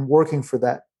and working for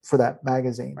that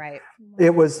magazine. Right.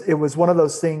 It was one of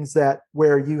those things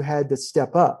where you had to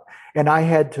step up. And I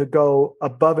had to go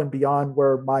above and beyond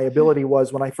where my ability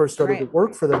was when I first started to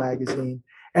work for the magazine.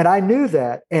 And I knew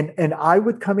that. And I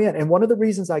would come in. And one of the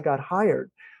reasons I got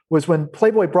hired was when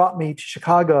Playboy brought me to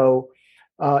Chicago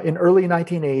in early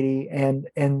 1980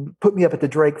 and put me up at the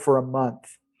Drake for a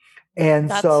month. And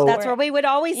that's where we would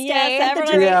always stay. Yes,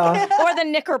 or the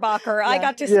Knickerbocker. Yeah. I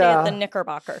got to stay at the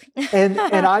Knickerbocker.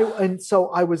 and so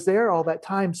I was there all that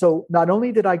time. So not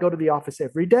only did I go to the office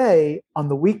every day, on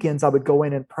the weekends I would go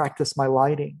in and practice my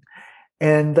lighting.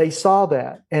 And they saw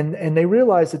that and they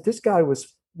realized that this guy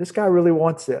really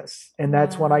wants this. And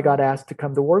that's when I got asked to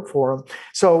come to work for him.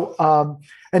 So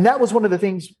and that was one of the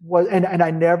things and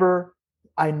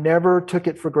I never took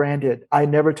it for granted. I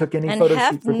never took any photo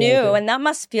shoot for granted. And that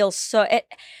must feel so.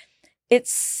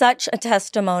 it's such a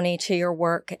testimony to your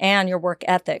work and your work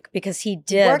ethic, because he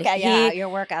did. Your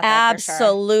work ethic.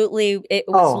 Absolutely. For sure. It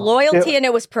was loyalty and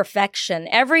it was perfection.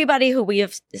 Everybody who we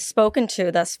have spoken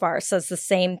to thus far says the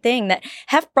same thing, that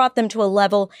Hef brought them to a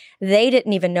level they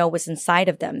didn't even know was inside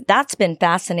of them. That's been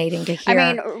fascinating to hear.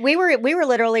 I mean, we were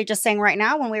literally just saying right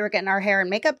now when we were getting our hair and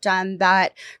makeup done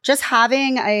that just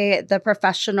having the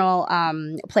professional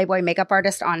Playboy makeup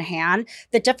artist on hand,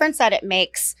 the difference that it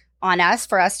makes on us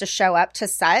for us to show up to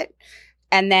set.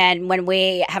 And then when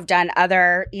we have done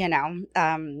other,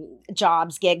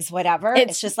 jobs, gigs, whatever,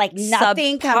 it's just like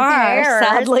nothing compares.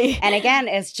 Sadly. And again,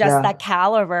 it's just the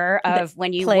caliber of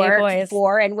when you work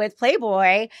for and with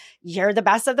Playboy, you're the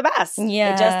best of the best.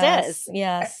 Yes. It just is.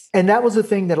 Yes. And that was the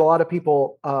thing that a lot of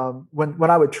people, when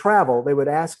I would travel, they would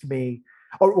ask me,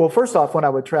 first off, when I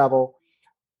would travel,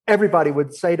 everybody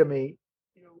would say to me,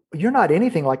 you're not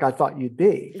anything like I thought you'd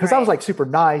be. Because I was like super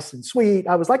nice and sweet.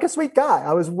 I was like a sweet guy.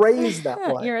 I was raised that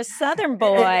way. You're a Southern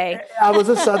boy. I was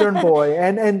a Southern boy.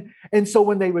 And so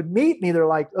when they would meet me, they're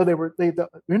like, you're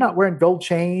not wearing gold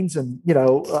chains and,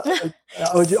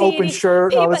 open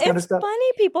shirt and all this kind of stuff.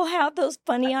 Funny. People have those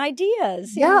funny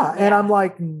ideas. Yeah. And I'm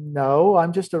like, no,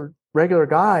 I'm just a regular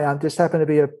guy. I just happen to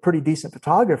be a pretty decent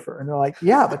photographer. And they're like,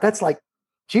 yeah, but that's like,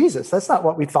 Jesus, that's not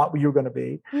what we thought you were going to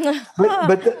be.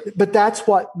 But that's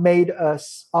what made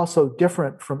us also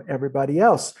different from everybody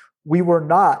else. We were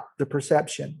not the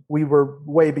perception. We were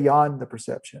way beyond the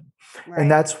perception. Right. And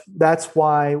that's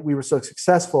why we were so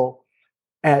successful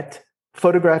at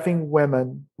photographing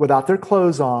women without their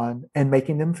clothes on and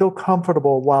making them feel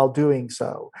comfortable while doing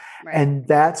so. Right. And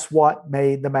that's what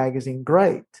made the magazine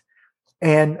great.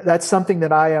 And that's something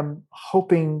that I am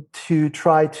hoping to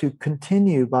try to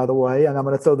continue, by the way. And I'm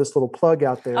going to throw this little plug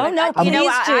out there. Oh, no,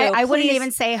 I wouldn't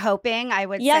even say hoping. I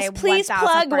would say please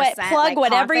plug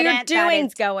whatever you're doing.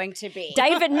 It's going to be.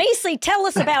 David MECEY, tell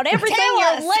us about everything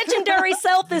your legendary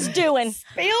self is doing.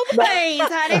 Spill the beans,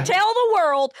 honey. Tell the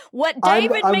world what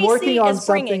David I'm MECEY working on is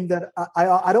bringing. Something that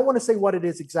I don't want to say what it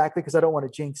is exactly because I don't want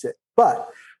to jinx it. But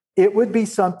it would be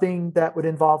something that would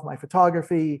involve my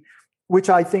photography, which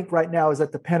I think right now is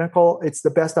at the pinnacle. It's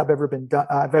the best I've ever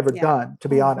done, to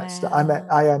be honest. Wow. I'm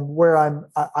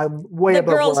way the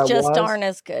above girls where I just was. aren't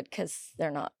as good because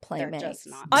they're not playmates. Just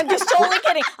not. I'm just totally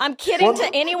kidding. I'm kidding to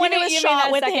anyone who was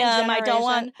shot with him. I don't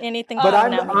want anything. But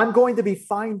I'm going to be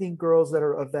finding girls that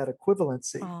are of that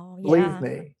equivalency. Oh, yeah. Believe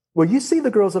me. Well, you see the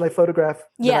girls that I photograph.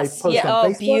 Yes. That I post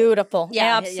on Facebook? Beautiful.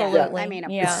 Yeah, absolutely. I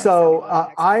mean, so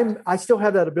I still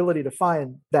have that ability to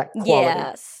find that quality.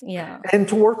 Yes. Yeah. And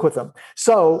to work with them.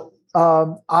 So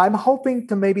I'm hoping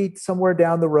to maybe somewhere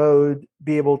down the road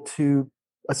be able to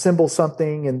assemble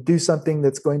something and do something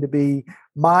that's going to be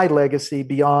my legacy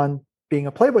beyond being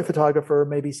a Playboy photographer,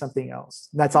 maybe something else.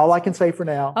 And that's all I can say for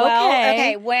now.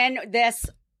 Okay. When this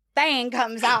thing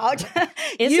comes out,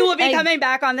 you will be coming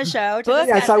back on the show.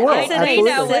 Yes, I will. I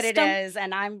know what it is,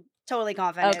 and I'm totally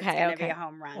confident it's going to be a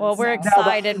home run. Well, we're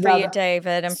excited for you,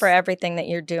 David, and for everything that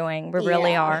you're doing. We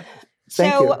really are.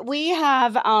 So we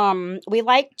have, we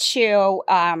like to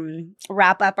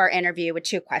wrap up our interview with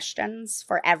 2 questions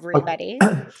for everybody.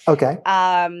 Okay.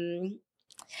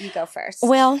 You go first.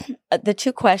 Well, the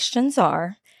 2 questions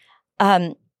are,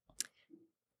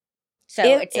 so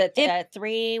it's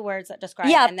 3 words that describe.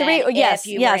 Yeah, and 3. Then yes,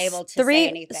 if you yes. were able to 3. say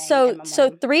anything. So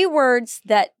 3 words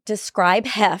that describe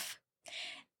Hef.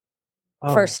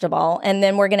 First of all, and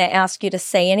then we're going to ask you to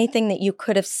say anything that you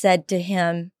could have said to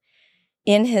him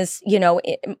in his,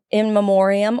 in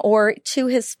memoriam or to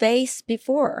his face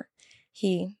before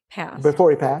he passed. Before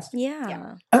he passed?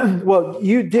 Yeah. Well,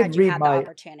 you did read the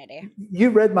opportunity.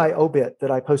 You read my obit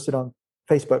that I posted on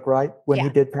Facebook, right? When he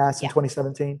did pass in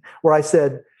 2017, where I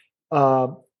said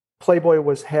Playboy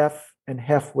was Hef and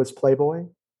Hef was Playboy.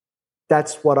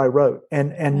 That's what I wrote.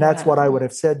 And that's what I would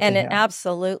have said to him. And it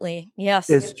absolutely, yes.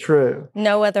 It's true.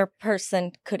 No other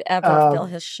person could ever fill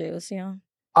his shoes, yeah.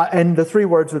 And the 3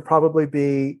 words would probably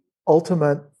be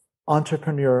ultimate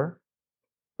entrepreneur.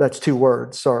 That's 2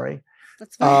 words, sorry.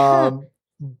 That's fine.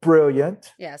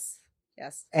 Brilliant. Yes.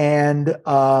 And,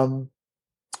 the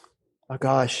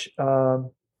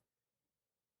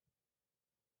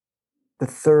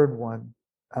 3rd one,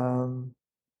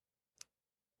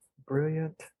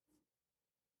 brilliant.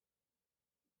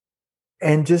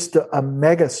 And just a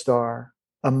megastar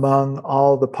among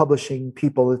all the publishing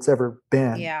people that's ever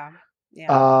been. Yeah.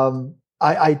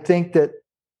 I think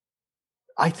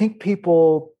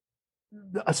people,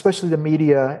 especially the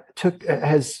media,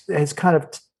 has kind of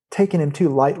taken him too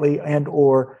lightly and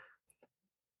or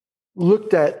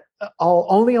looked at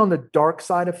only on the dark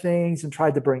side of things and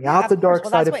tried to bring out the dark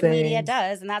side of things. That's what media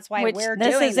does, and that's why we're doing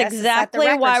this. Is exactly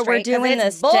why we're doing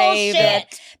this, David.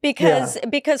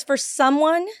 Because for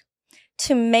someone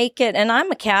to make it, and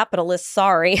I'm a capitalist,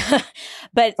 sorry,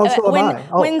 but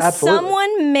when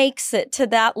someone makes it to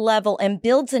that level and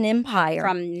builds an empire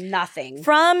from nothing,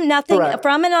 from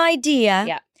an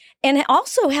idea, and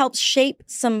also helps shape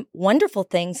some wonderful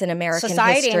things in American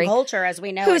society history, and culture as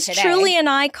we know who's it today. Truly an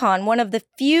icon, one of the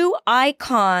few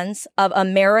icons of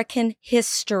American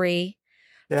history.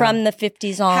 From the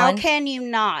 50s on. How can you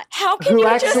not? How can you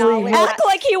just act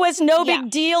like he was no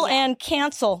big deal and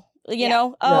cancel? You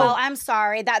know, well, I'm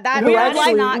sorry that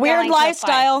weird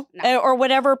lifestyle or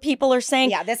whatever people are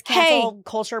saying. Yeah, this cancel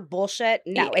culture bullshit.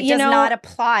 No, it does not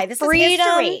apply. This is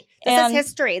history. This is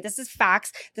history. This is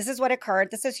facts. This is what occurred.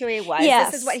 This is who he was.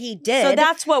 This is what he did. So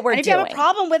that's what we're doing. If you have a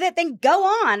problem with it, then go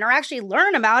on or actually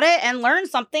learn about it and learn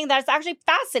something that's actually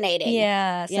fascinating.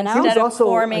 Yes, you know. He also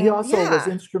was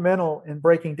instrumental in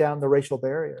breaking down the racial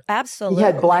barrier. Absolutely, he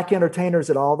had black entertainers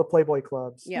at all the Playboy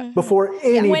clubs. Before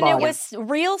anybody. When it was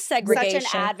real segregation,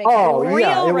 such an advocate.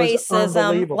 Real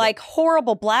racism, like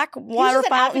horrible black water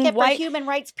fountain, white for human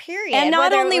rights. Period. And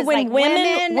not only when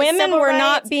women were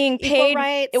not being paid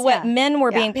what men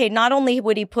were being paid. Not only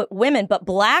would he put women, but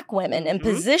black women in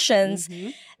positions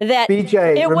that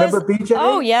BJ. Remember BJ?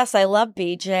 Oh yes, I love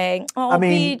BJ. Oh,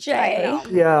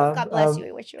 BJ. Yeah. God bless you.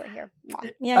 We wish you were here.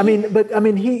 Yeah.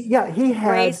 He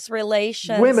had race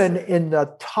relations, women in the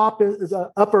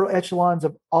upper echelons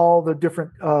of all the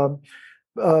different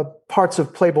parts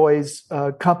of Playboy's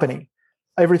company.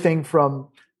 Everything from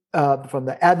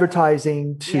the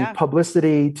advertising to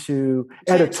publicity to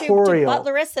editorial. To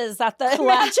butleresses at the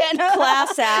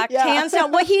class act, hands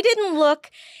down. Well, he didn't look,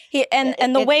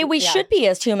 and the way we should be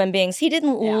as human beings. He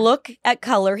didn't look at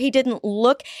color. He didn't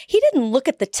look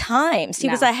at the times. He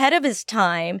was ahead of his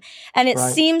time, and it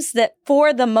seems that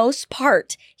for the most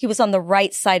part, he was on the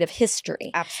right side of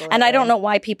history. Absolutely. And I don't know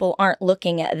why people aren't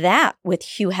looking at that with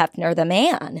Hugh Hefner, the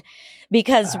man,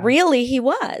 because really he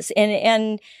was,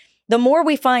 and. The more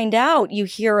we find out, you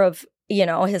hear of, he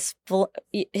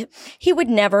would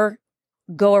never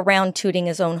go around tooting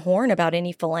his own horn about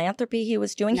any philanthropy he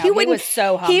was doing. No, he was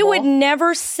so humble. He would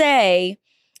never say,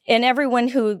 and everyone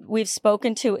who we've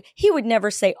spoken to, he would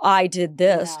never say, I did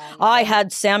this. No. I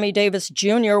had Sammy Davis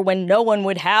Jr. when no one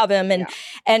would have him.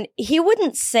 And he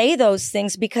wouldn't say those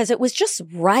things because it was just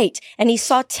right. And he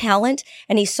saw talent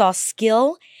and he saw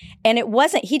skill. And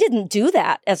he didn't do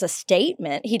that as a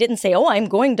statement. He didn't say, I'm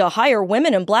going to hire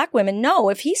women and black women. No,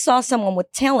 if he saw someone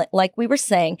with talent, like we were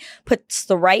saying, puts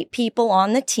the right people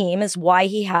on the team is why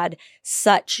he had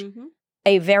such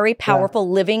a very powerful,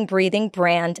 living, breathing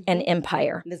brand and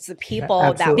empire. It's the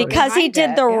people because he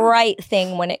did the right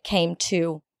thing when it came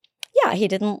to, he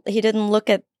didn't look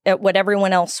at what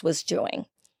everyone else was doing.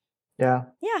 Yeah.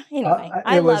 Yeah. Anyway,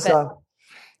 I love it.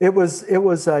 It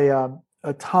was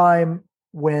a time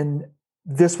when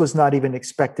this was not even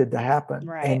expected to happen,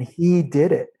 and he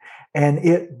did it, and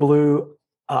it blew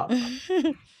up.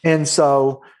 And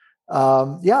so.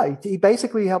 He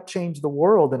basically helped change the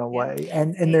world in a way.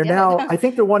 And they're now, I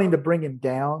think they're wanting to bring him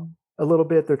down a little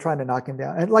bit. They're trying to knock him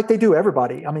down. And like they do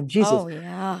everybody. I mean, Jesus,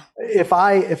 if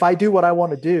I do what I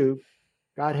want to do,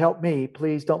 God help me,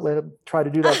 please don't let them try to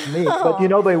do that to me. But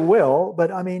they will.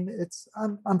 But I mean,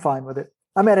 I'm fine with it.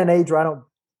 I'm at an age where I don't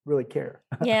really care.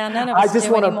 Yeah, none of us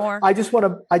do anymore. I just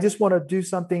want to do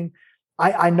something.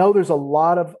 I know there's a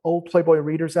lot of old Playboy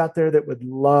readers out there that would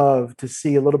love to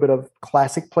see a little bit of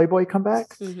classic Playboy come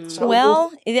back. So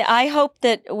I hope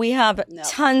that we have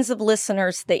tons of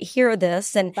listeners that hear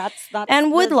this and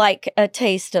would like a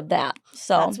taste of that.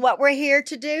 So that's what we're here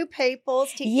to do, people.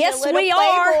 Yes, we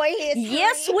are.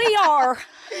 Yes, we are.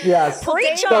 Yes.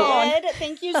 Preach on.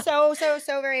 Thank you so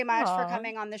very much for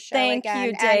coming on the show. Thank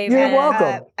you, David. You're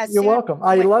welcome. You're welcome.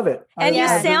 I love it. And you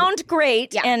sound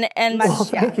great. And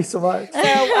thank you so much.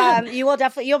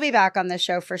 So you'll be back on the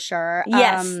show for sure.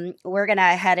 Yes. We're going to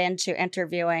head into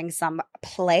interviewing some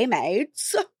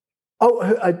playmates.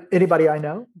 Oh, anybody I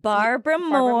know? Barbara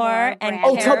Moore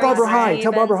and tell Barbara hi.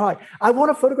 Tell Barbara hi. I want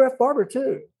to photograph Barbara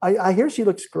too. I hear she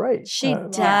looks great. She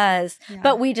does,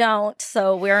 but we don't,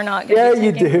 so we're not going to. Yeah,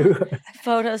 you do.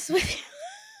 Photos with you.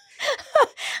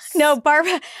 No,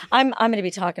 Barbara. I'm going to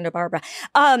be talking to Barbara.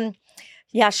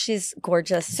 Yeah, she's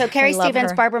gorgeous. So Carrie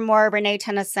Stevens, Barbara Moore, Renee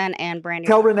Tennyson, and Brandy.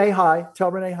 Tell Renee hi. Tell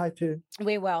Renee hi too.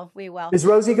 We will. Is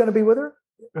Rosie going to be with her?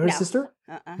 Her sister?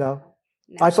 No.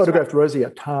 I photographed Rosie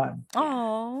a ton.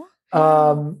 Oh.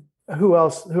 Who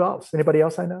else? Anybody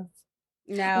else I know?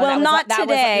 No, well, not that was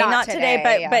today, not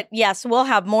today, but yes, we'll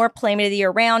have more Playmate of the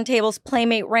Year roundtables,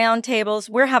 Playmate roundtables.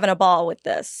 We're having a ball with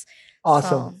this. Awesome.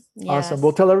 So, yes. Awesome.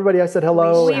 We'll tell everybody I said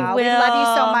hello. We will. will. We love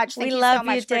you so much. Thank We you love so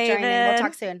much you, for joining. David. We'll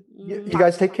talk soon. You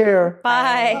guys take care.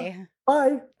 Bye.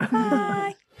 Bye.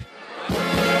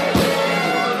 Bye.